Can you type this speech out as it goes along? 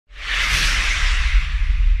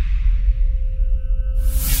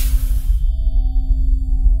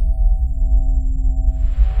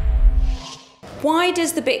Why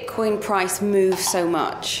does the Bitcoin price move so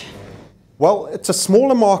much? Well, it's a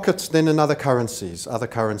smaller market than in other currencies,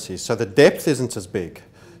 so the depth isn't as big.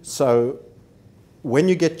 So when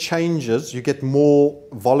you get changes, you get more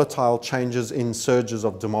volatile changes in surges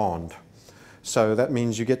of demand. So that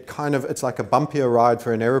means you get it's like a bumpier ride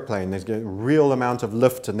for an aeroplane. There's a real amount of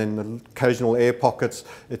lift and then the occasional air pockets,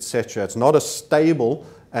 etc. It's not as stable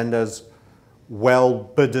and as well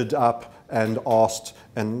bidded up and asked,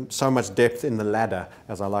 and so much depth in the ladder,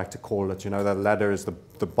 as I like to call it. You know, the ladder is the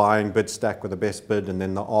buying bid stack with the best bid, and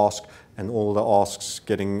then the ask, and all the asks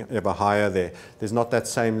getting ever higher there. There's not that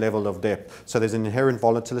same level of depth. So there's an inherent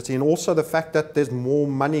volatility, and also the fact that there's more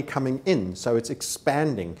money coming in, so it's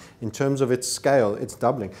expanding. In terms of its scale, it's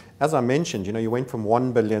doubling. As I mentioned, you know, you went from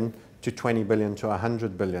 1 billion to 20 billion to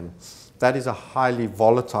 100 billion. That is a highly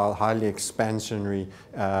volatile, highly expansionary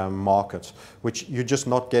market, which you're just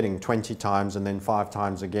not getting 20 times and then 5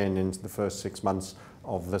 times again in the first 6 months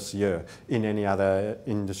of this year in any other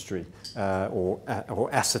industry or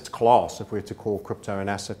asset class, if we're to call crypto an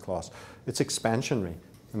asset class. It's expansionary,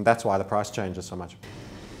 and that's why the price changes so much.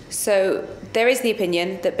 So there is the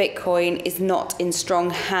opinion that Bitcoin is not in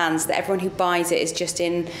strong hands, that everyone who buys it is just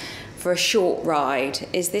in for a short ride.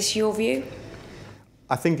 Is this your view?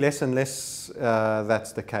 I think less and less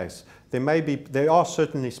that's the case. There are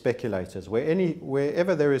certainly speculators.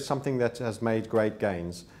 Wherever there is something that has made great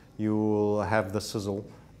gains, you will have the sizzle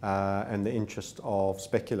and the interest of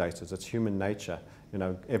speculators. It's human nature. You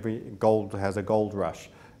know, every gold has a gold rush,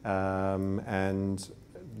 and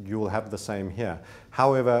you will have the same here.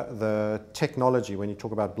 However, the technology, when you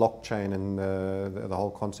talk about blockchain and the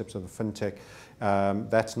whole concepts of the fintech,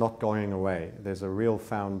 that's not going away. There's a real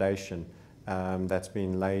foundation that's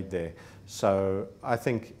been laid there. So I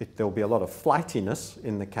think there'll be a lot of flightiness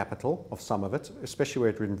in the capital of some of it, especially where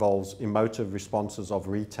it involves emotive responses of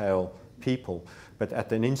retail people. But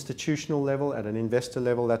at an institutional level, at an investor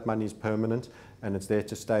level, that money is permanent and it's there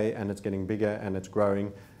to stay, and it's getting bigger and it's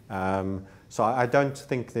growing. So I don't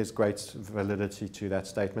think there's great validity to that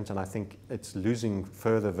statement, and I think it's losing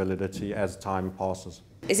further validity as time passes.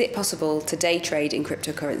 Is it possible to day trade in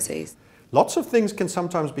cryptocurrencies? Lots of things can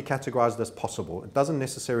sometimes be categorized as possible. It doesn't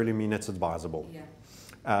necessarily mean it's advisable.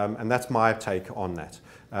 Yeah. And that's my take on that.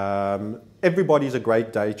 Everybody's a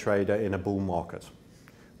great day trader in a bull market.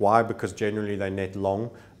 Why? Because generally they net long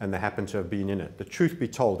and they happen to have been in it. The truth be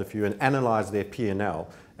told, if you analyze their P&L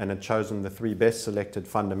and had chosen the 3 best selected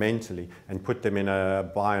fundamentally and put them in a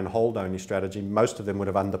buy and hold only strategy, most of them would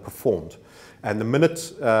have underperformed. And the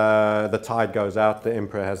minute the tide goes out, the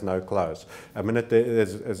emperor has no clothes. The minute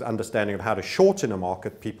there's understanding of how to short in a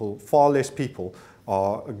market, far less people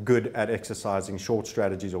are good at exercising short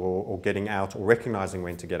strategies or getting out or recognizing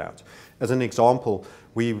when to get out. As an example,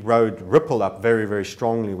 we rode Ripple up very, very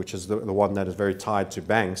strongly, which is the one that is very tied to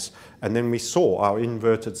banks. And then we saw our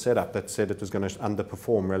inverted setup that said it was going to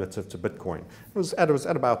underperform relative to Bitcoin. It was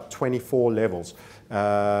at about 24 levels.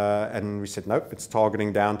 And we said, nope, it's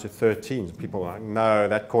targeting down to 13. People were like, no,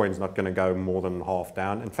 that coin's not going to go more than half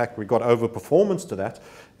down. In fact, we got overperformance to that.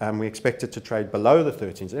 We expected to trade below the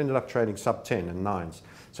 13s. It ended up trading sub 10 and 9s.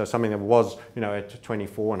 So something that was, you know, at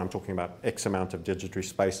 24, and I'm talking about X amount of digitary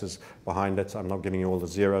spaces behind it. I'm not giving you all the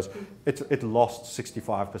zeros. It lost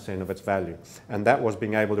 65% of its value. And that was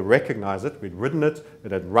being able to recognize it. We'd ridden it.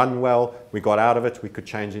 It had run well. We got out of it. We could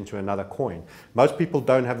change into another coin. Most people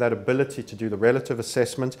don't have that ability to do the relative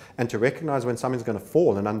assessment and to recognize when something's going to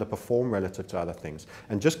fall and underperform relative to other things.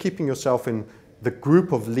 And just keeping yourself in the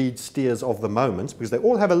group of lead steers of the moment, because they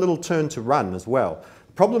all have a little turn to run as well.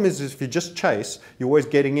 The problem is if you just chase, you're always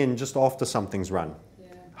getting in just after something's run,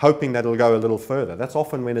 hoping that it'll go a little further. That's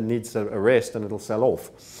often when it needs a rest and it'll sell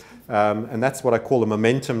off. And that's what I call the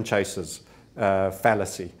momentum chasers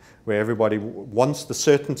fallacy, where everybody wants the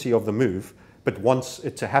certainty of the move, but wants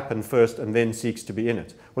it to happen first and then seeks to be in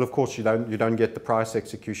it. Well, of course, you don't get the price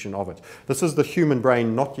execution of it. This is the human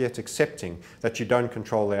brain not yet accepting that you don't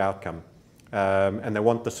control the outcome. And they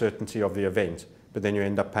want the certainty of the event, but then you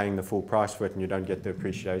end up paying the full price for it and you don't get the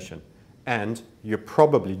appreciation. And you're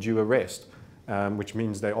probably due a rest, which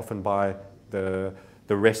means they often buy the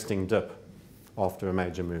resting dip after a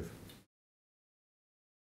major move.